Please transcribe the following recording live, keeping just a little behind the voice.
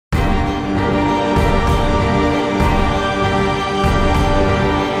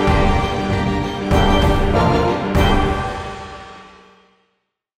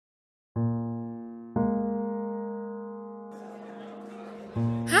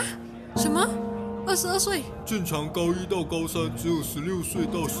什么？22岁？正常高1到高3只有16岁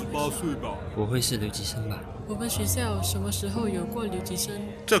到18岁吧？不会是留级生吧？我们学校什么时候有过留级生？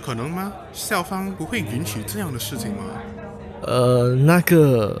这可能吗？校方不会允许这样的事情吗？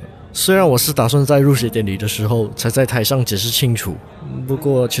虽然我是打算在入学典礼的时候才在台上解释清楚，不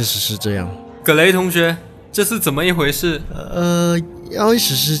过确实是这样。葛雷同学，这是怎么一回事？要一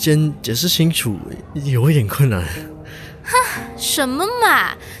时之间解释清楚，有一点困难。什么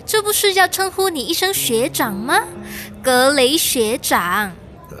嘛？这不是要称呼你一声学长吗？格雷学长。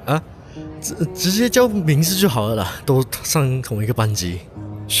直接叫名字就好了啦，都上同一个班级。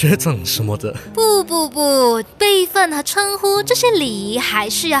学长什么的。不，辈分和称呼这些礼仪还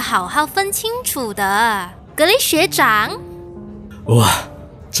是要好好分清楚的。格雷学长。哇，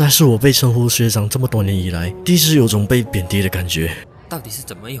这还是我被称呼学长这么多年以来第一次有种被贬低的感觉。到底是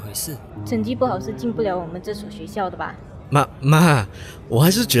怎么一回事？成绩不好是进不了我们这所学校的吧？妈，我还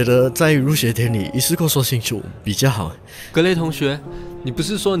是觉得在入学典礼一次过说清楚比较好。格雷同学，你不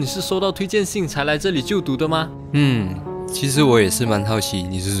是说你是收到推荐信才来这里就读的吗？其实我也是蛮好奇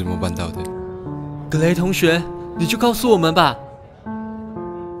你是怎么办到的。格雷同学，你就告诉我们吧。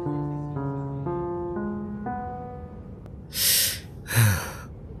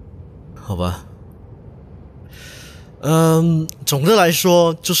好吧。总的来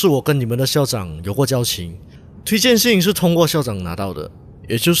说，就是我跟你们的校长有过交情，推荐信是通过校长拿到的，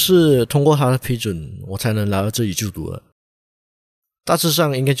也就是通过他的批准，我才能来到这里就读了。大致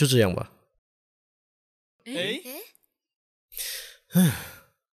上应该就这样吧。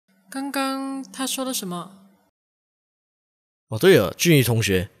刚刚他说了什么？哦，对了，俊怡同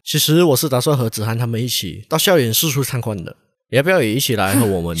学，其实我是打算和子涵他们一起到校园四处参观的，要不要也一起来和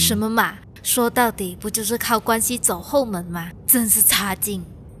我们？什么嘛？说到底不就是靠关系走后门吗？真是差劲。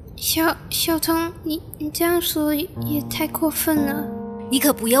小童，你这样说也太过分了。你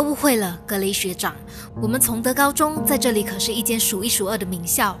可不要误会了，格雷学长，我们崇德高中在这里可是一间数一数二的名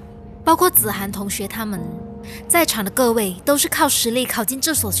校，包括子涵同学他们在场的各位都是靠实力考进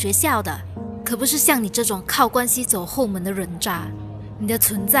这所学校的，可不是像你这种靠关系走后门的人渣。你的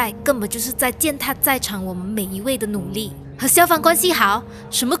存在根本就是在践踏在场我们每一位的努力。和校方关系好？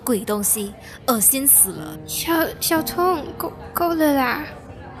什么鬼东西，恶心死了！小童，够了啦！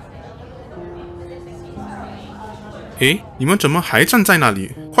你们怎么还站在那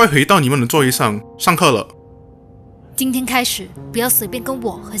里？快回到你们的座位上，上课了。今天开始，不要随便跟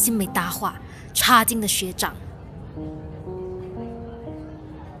我和新美搭话，差劲的学长。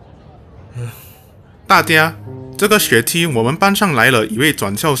大家，这个学期我们班上来了一位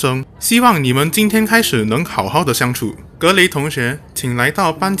转校生，希望你们今天开始能好好的相处。格雷同学，请来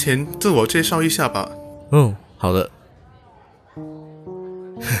到班前自我介绍一下吧。好的。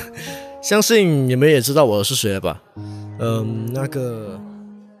相信你们也知道我是谁了吧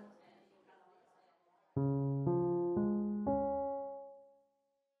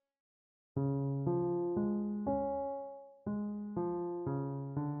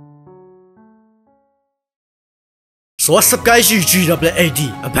？What's up guys,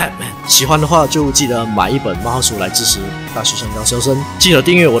 GWAD, a Batman。 喜欢的话就记得买一本漫画书来支持大学生高校生，记得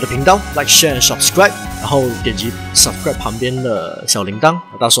订阅我的频道 Like, Share, Subscribe， 然后点击 Subscribe 旁边的小铃铛，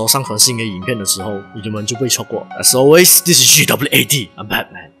到时候上传新的影片的时候你们就不会错过。As always, this is GWAD, a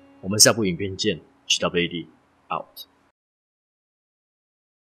Batman。 我们下部影片见， GWAD out。